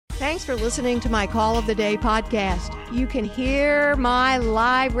Thanks for listening to my Call of the Day podcast. You can hear my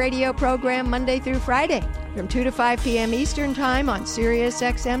live radio program Monday through Friday from 2 to 5 p.m. Eastern Time on Sirius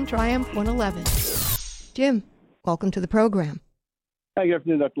XM Triumph 111. Jim, welcome to the program. Hi, good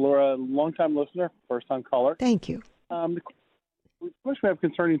afternoon, Dr. Laura. Long-time listener, first-time caller. Thank you. The question we have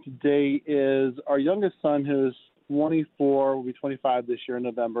concerning today is our youngest son, who's 24, will be 25 this year in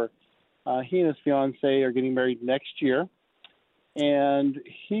November. He and his fiancée are getting married next year. And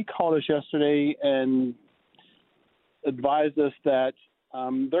he called us yesterday and advised us that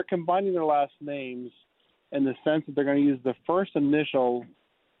they're combining their last names in the sense that they're going to use the first initial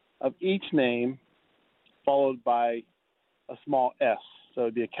of each name followed by a small s. So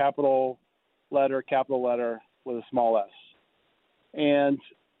it'd be a capital letter with a small s. And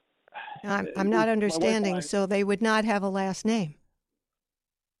I'm not understanding, so they would not have a last name.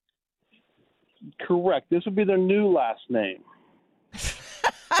 Correct. This would be their new last name.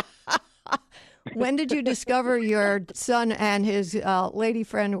 When did you discover your son and his lady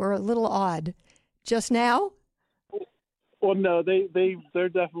friend were a little odd? Just now? Well, no, they're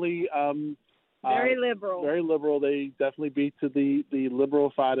definitely very liberal. Very liberal. They definitely beat to the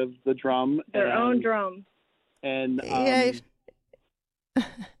liberal side of the drum. Their own drum. And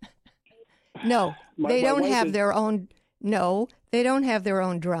no, they don't have their own. No, they don't have their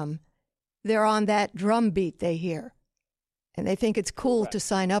own drum. They're on that drum beat they hear, and they think it's cool to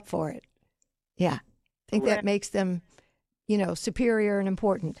sign up for it. Yeah, I think that makes them, superior and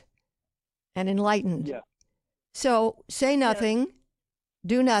important and enlightened. Yeah. So say nothing,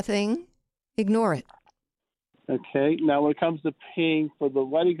 do nothing, ignore it. Okay. Now, when it comes to paying for the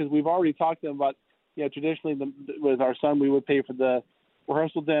wedding, because we've already talked to them about, traditionally with our son, we would pay for the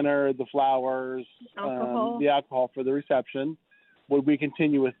rehearsal dinner, the flowers, the alcohol for the reception. Would we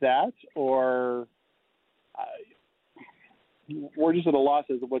continue with that, or we're just at a loss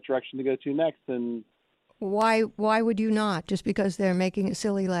as to what direction to go to next? And why would you not? Just because they're making a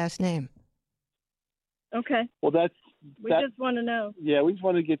silly last name? Okay. Well, we just want to know. Yeah, we just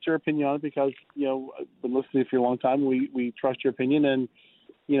want to get your opinion on it because I've been listening for a long time. We trust your opinion, and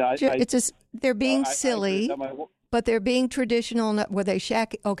they're being silly, but they're being traditional. Were they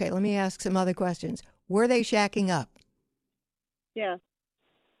shack? Okay, let me ask some other questions. Were they shacking up? Yeah.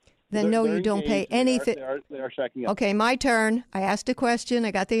 Then no, you don't pay anything. They are shacking up. Okay, my turn. I asked a question.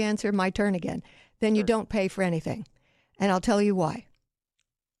 I got the answer. My turn again. Then you don't pay for anything. And I'll tell you why.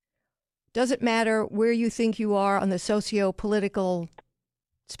 Doesn't matter where you think you are on the socio-political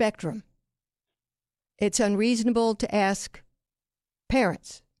spectrum. It's unreasonable to ask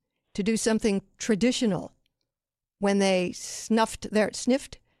parents to do something traditional when they stuck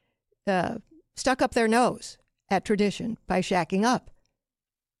up their nose at tradition by shacking up.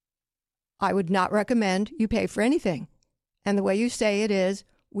 I would not recommend you pay for anything. And the way you say it is,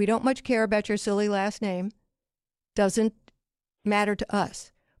 we don't much care about your silly last name. Doesn't matter to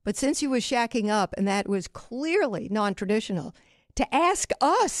us. But since you was shacking up, and that was clearly non-traditional, to ask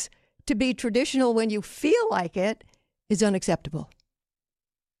us to be traditional when you feel like it is unacceptable.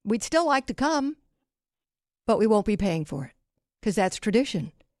 We'd still like to come, but we won't be paying for it because that's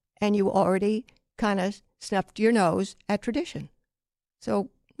tradition. And you already kind of snuffed your nose at tradition. So,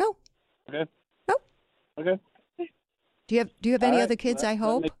 no. Okay. No. Okay. Do you have any other kids, I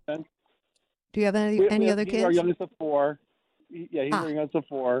hope? That makes sense. Do you have any other kids? Our youngest of 4. Yeah, he's our youngest of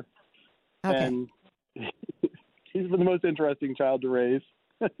 4. Okay. And he's been the most interesting child to raise.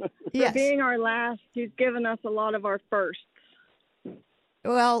 Yes. For being our last, he's given us a lot of our firsts.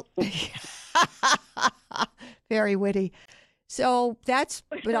 Well, very witty. So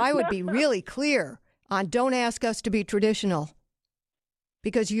but I would be really clear on don't ask us to be traditional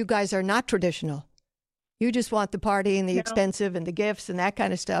because you guys are not traditional. You just want the party and the expensive and the gifts and that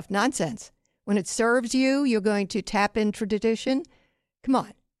kind of stuff. Nonsense. When it serves you, you're going to tap into tradition. Come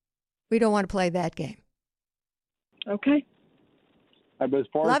on. We don't want to play that game. Okay. But as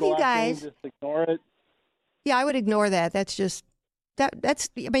far Love as you guys. Just ignore it. Yeah, I would ignore that. That's just that's.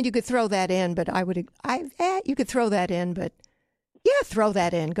 I mean, you could throw that in, but you could throw that in, but yeah, throw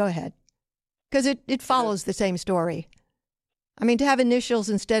that in. Go ahead, because it follows the same story. I mean, to have initials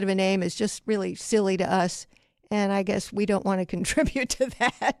instead of a name is just really silly to us, and I guess we don't want to contribute to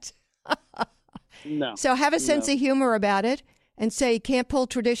that. No. So have a sense of humor about it and say you can't pull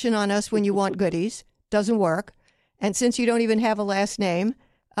tradition on us when you want goodies. Doesn't work. And since you don't even have a last name,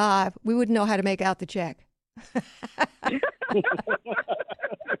 we wouldn't know how to make out the check.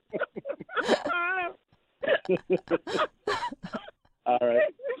 All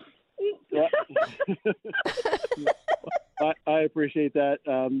right. I appreciate that.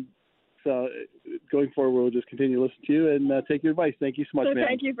 So go going forward, we'll just continue to listen to you and take your advice. Thank you so much, So ma'am.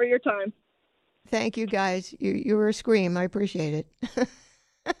 thank you for your time. Thank you, guys. You were a scream. I appreciate it.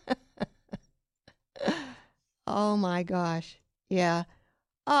 Oh, my gosh. Yeah.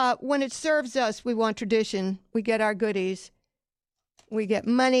 When it serves us, we want tradition. We get our goodies. We get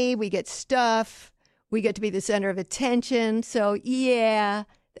money. We get stuff. We get to be the center of attention. So, yeah,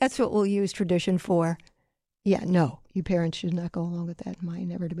 that's what we'll use tradition for. Yeah, no, you parents should not go along with that, in my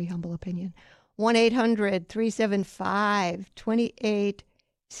never to be humble opinion.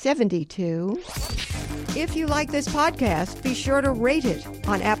 1-800-375-2872. If you like this podcast, be sure to rate it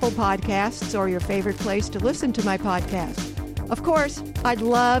on Apple Podcasts or your favorite place to listen to my podcast. Of course, I'd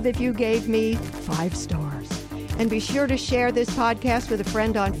love if you gave me 5 stars. And be sure to share this podcast with a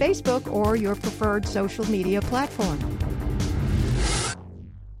friend on Facebook or your preferred social media platform.